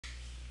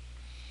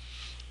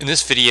In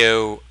this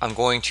video, I'm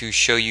going to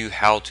show you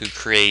how to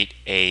create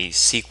a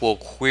SQL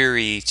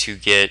query to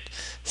get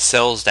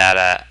sales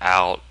data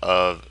out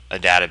of a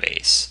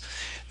database.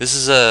 This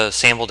is a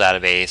sample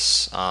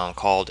database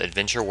called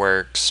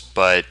AdventureWorks,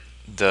 but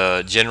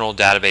the general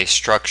database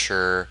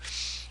structure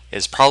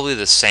is probably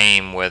the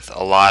same with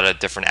a lot of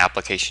different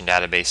application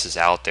databases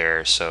out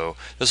there. So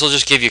this will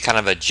just give you kind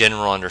of a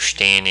general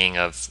understanding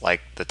of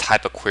like the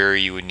type of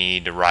query you would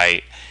need to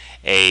write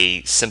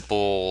a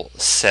simple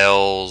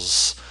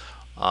sales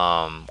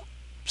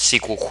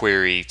SQL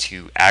query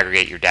to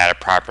aggregate your data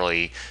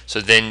properly.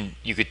 So then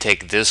you could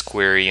take this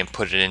query and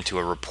put it into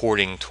a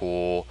reporting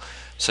tool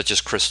such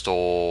as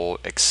Crystal,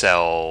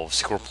 Excel,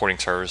 SQL Reporting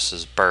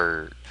Services,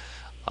 BERT,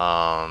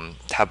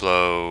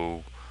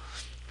 Tableau,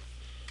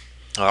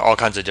 all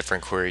kinds of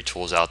different query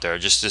tools out there.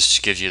 Just this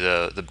gives you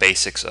the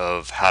basics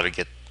of how to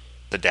get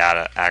the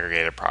data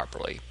aggregated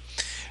properly.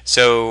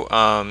 So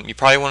you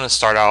probably want to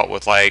start out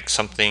with like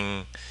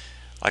something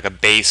like a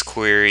base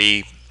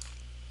query,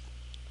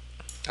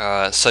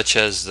 such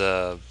as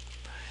the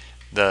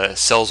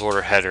sales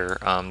order header.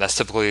 That's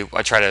typically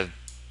I try to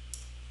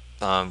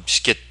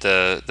just get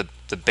the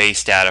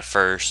base data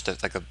first,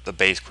 like the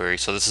base query.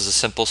 So this is a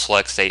simple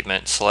select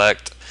statement.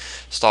 Select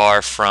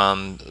star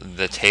from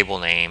the table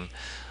name.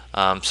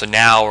 So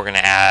now we're going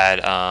to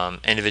add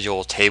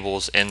individual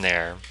tables in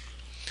there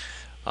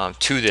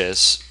to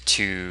this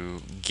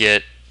to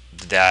get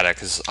the data,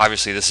 because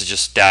obviously this is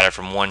just data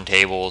from one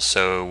table,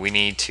 so we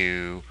need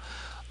to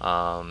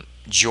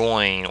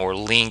join or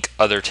link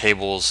other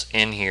tables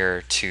in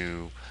here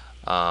to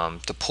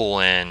pull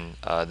in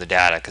the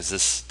data, because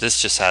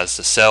this just has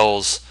the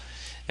sales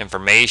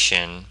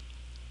information,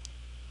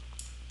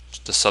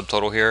 the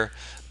subtotal here,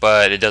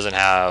 but it doesn't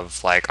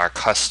have like our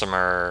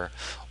customer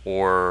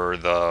or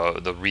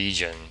the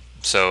region.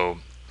 So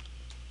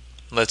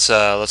let's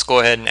go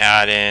ahead and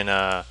add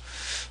in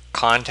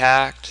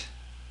contact.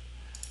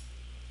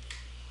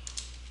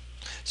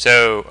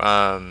 So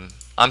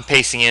I'm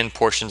pasting in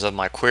portions of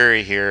my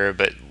query here,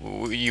 but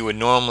what you would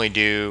normally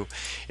do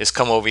is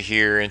come over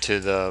here into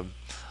the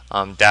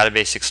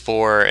Database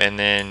Explorer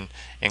and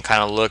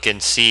kind of look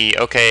and see,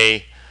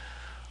 okay,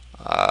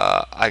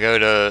 I go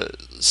to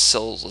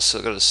sales, let's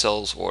go to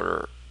sales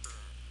order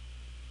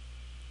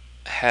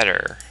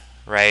header,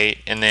 right?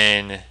 And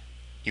then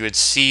you would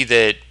see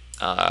that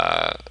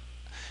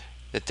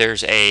that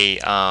there's a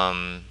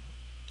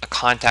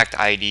contact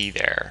ID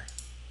there.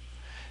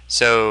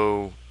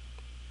 So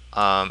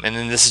and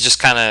then this is just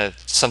kind of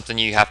something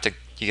you have to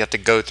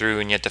go through,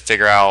 and you have to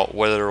figure out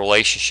what are the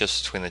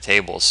relationships between the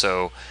tables.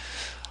 So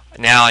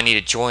now I need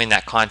to join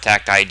that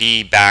contact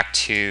ID back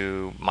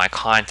to my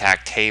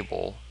contact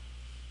table,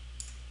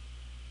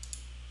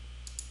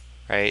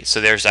 right?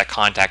 So there's that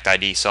contact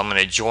ID. So I'm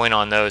going to join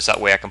on those. That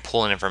way I can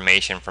pull in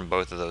information from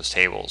both of those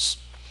tables.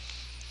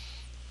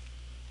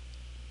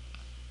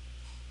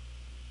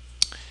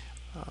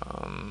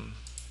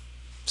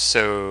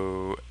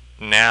 So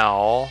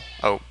now,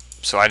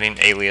 so I didn't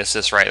alias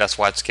this, right? That's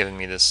why it's giving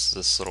me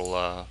this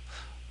little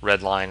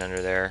red line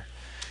under there.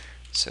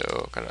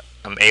 So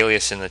I'm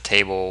aliasing the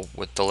table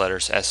with the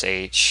letters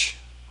SH,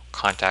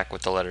 contact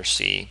with the letter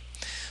C.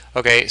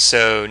 Okay,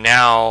 so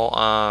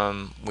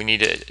now we need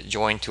to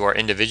join to our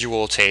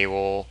individual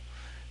table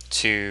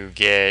to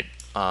get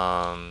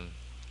to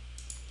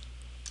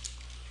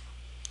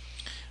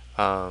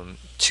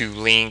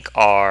link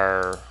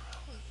our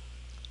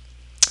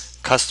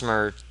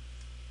customer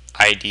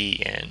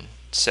ID in.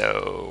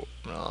 So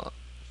on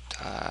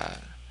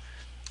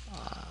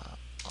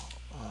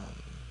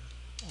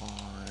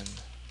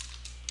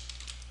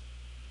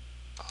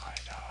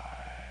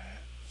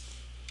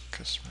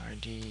customer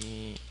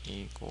ID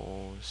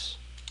equals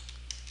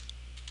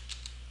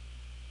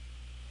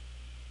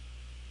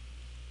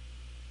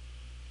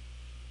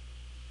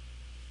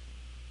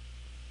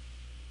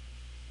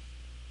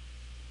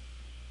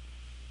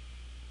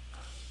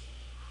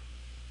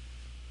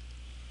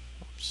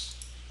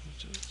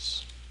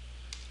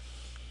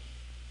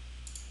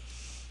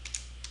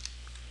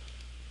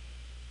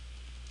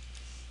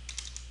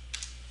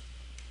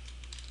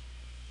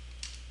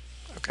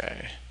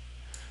okay.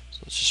 So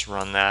let's just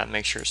run that,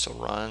 make sure it still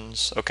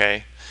runs.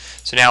 Okay,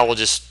 so now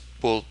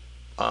we'll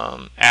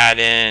add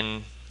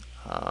in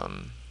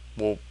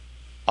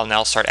I'll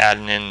now start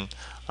adding in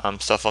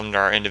stuff under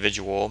our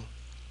individual.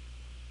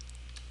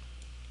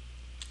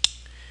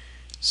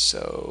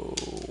 So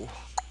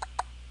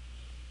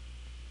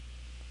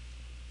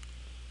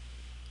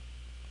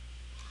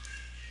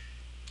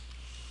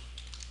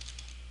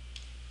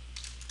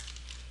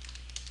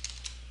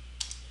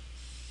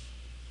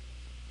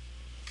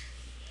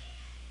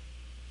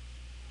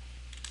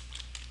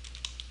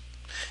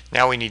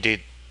now we need to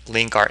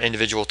link our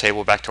individual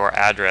table back to our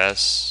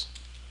address.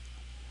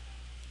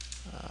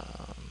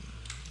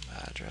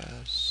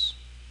 Address.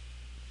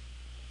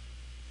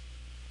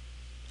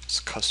 It's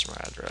customer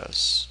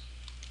address.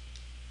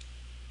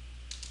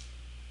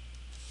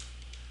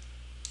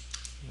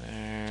 There,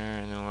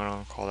 and then we're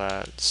going to call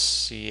that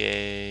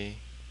CA.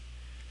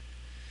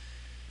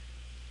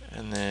 And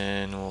and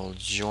then we'll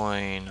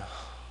join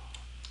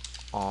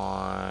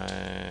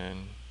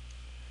on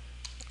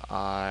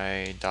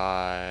I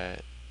dot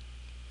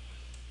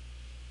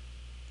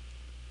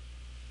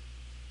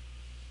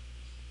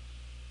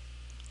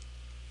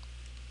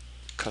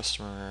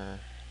customer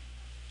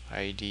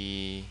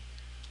ID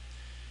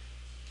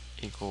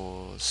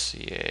equals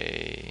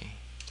CA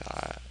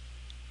dot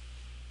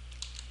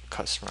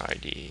customer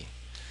ID.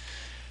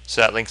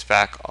 So that links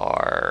back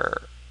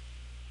our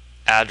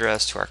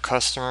address to our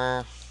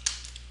customer.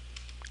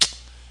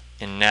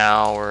 And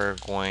now we're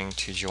going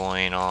to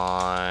join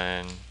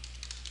on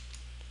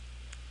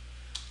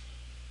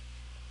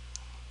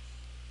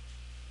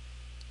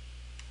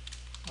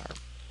our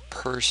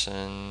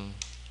person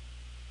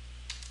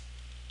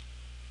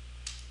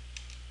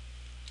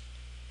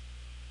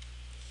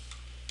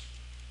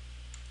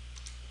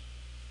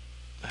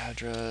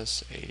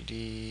address AD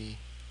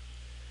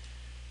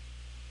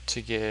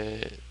to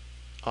get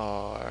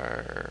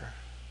our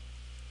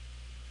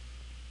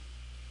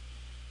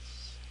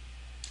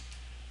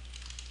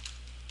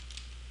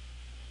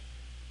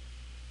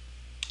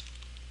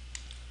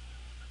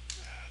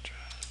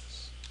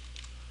address.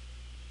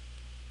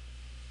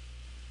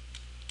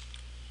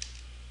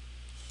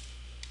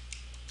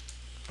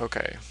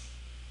 Okay,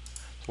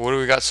 so what do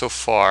we got so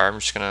far? I'm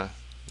just gonna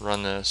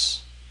run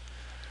this.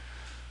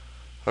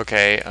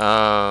 Okay,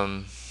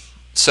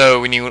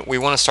 so we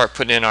want to start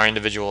putting in our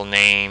individual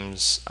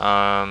names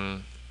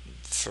from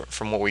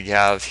what we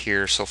have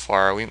here so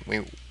far. We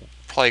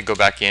probably go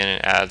back in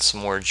and add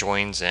some more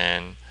joins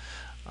in,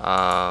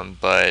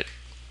 but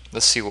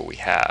let's see what we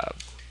have.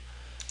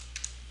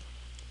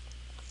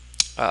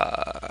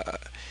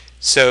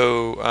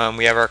 So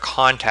we have our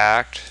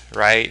contact,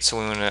 right? So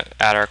we want to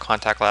add our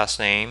contact last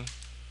name,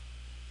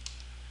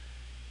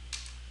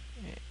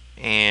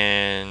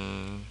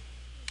 and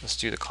let's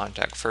do the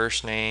contact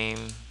first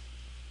name,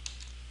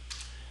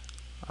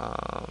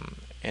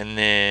 and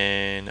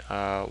then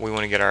we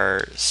want to get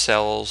our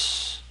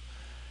sales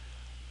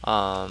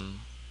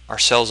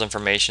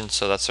information.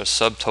 So that's our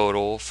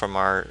subtotal from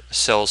our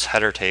sales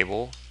header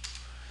table,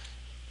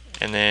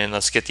 and then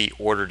let's get the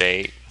order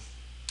date.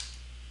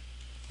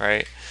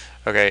 Right?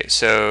 Okay,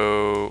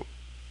 so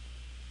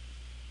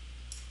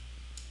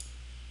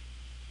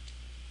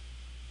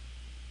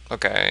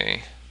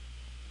okay.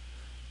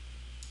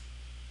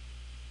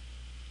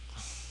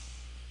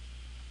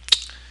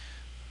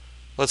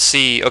 Let's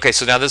see. Okay,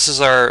 so now this is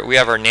we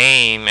have our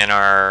name and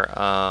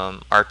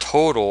our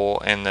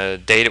total and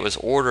the date it was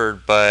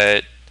ordered, but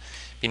it'd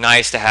be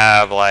nice to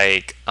have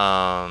like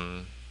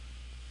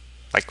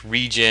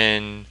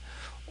region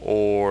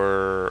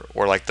or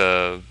like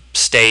the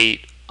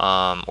state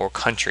or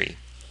country.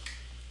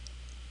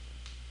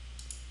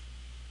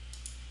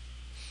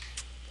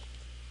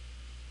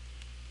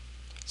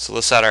 So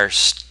let's add our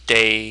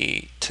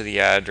state to the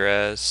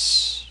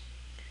address.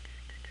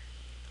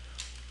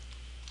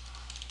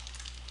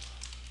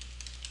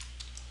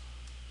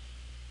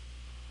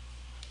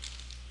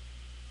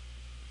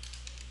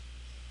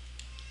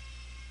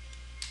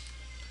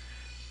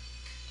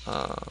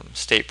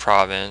 State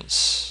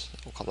province,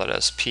 we'll call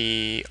that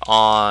SP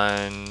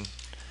on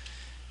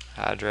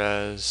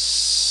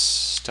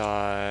address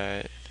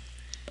dot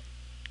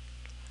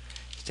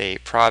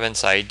state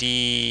province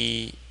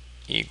ID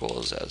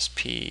equals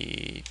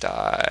SP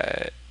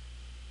dot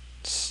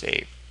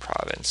state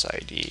province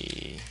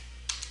ID.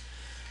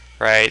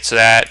 Right, so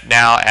that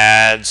now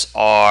adds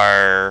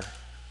our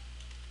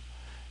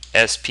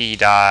SP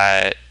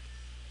dot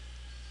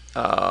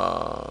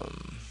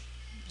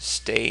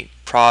state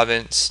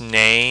province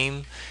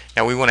name.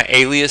 Now we want to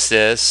alias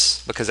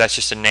this because that's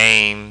just a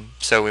name,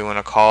 so we want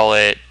to call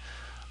it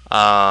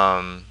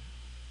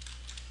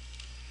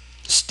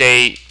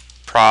state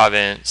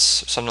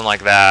province, something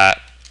like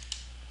that.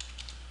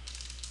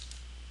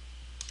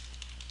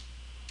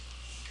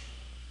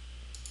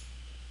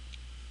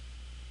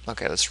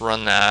 Okay, let's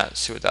run that,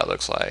 see what that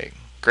looks like.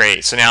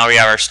 Great, so now we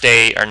have our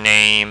state, our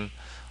name,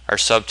 our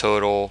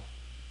subtotal.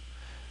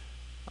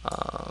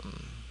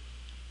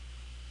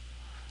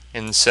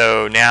 And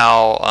so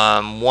now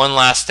one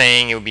last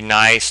thing, it would be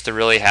nice to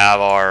really have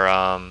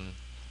our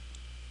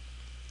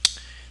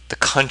the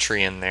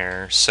country in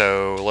there.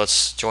 So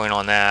let's join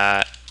on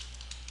that.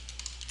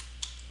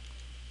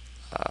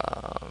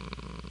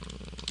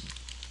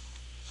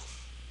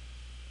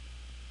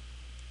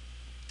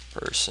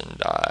 Person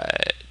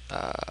dot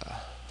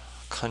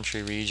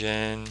country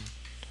region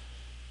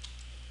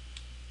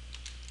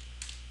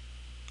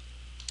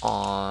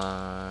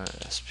on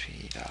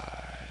SP dot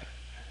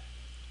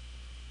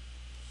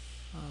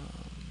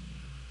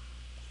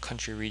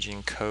country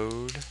region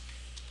code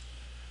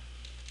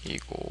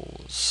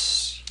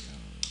equals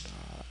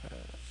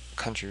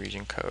country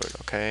region code.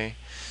 Okay,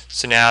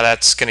 so now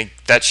that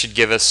should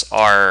give us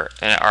our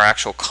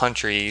actual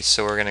country.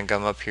 So we're gonna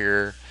come up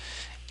here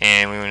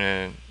and we want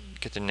to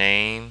get the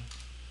name,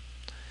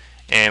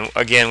 and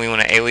again we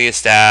want to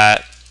alias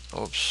that.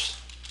 Oops,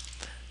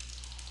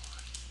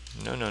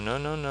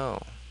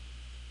 no.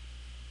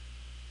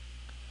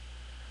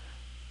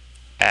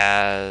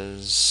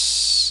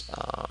 as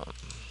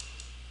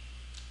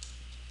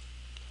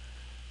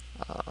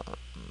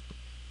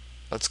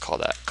let's call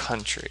that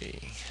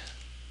country.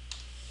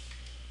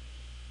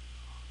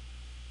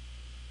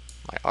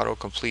 My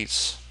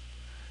autocomplete's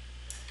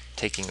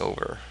taking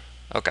over.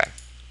 Okay,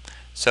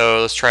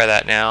 so let's try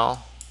that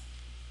now.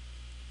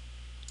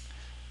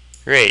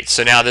 Great,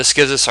 so now this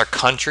gives us our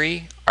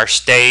country, our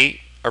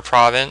state, our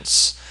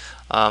province,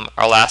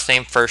 our last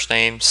name, first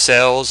name,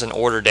 sales, and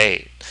order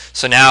date.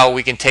 So now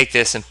we can take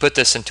this and put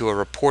this into a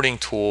reporting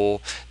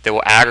tool that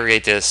will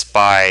aggregate this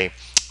by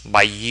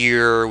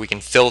year. We can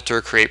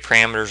filter, create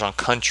parameters on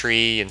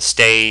country and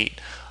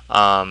state,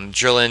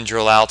 drill in,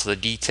 drill out to the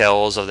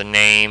details of the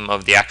name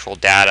of the actual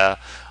data.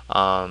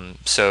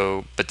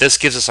 But this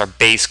gives us our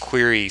base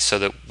query so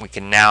that we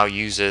can now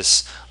use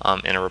this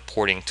in a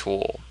reporting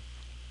tool.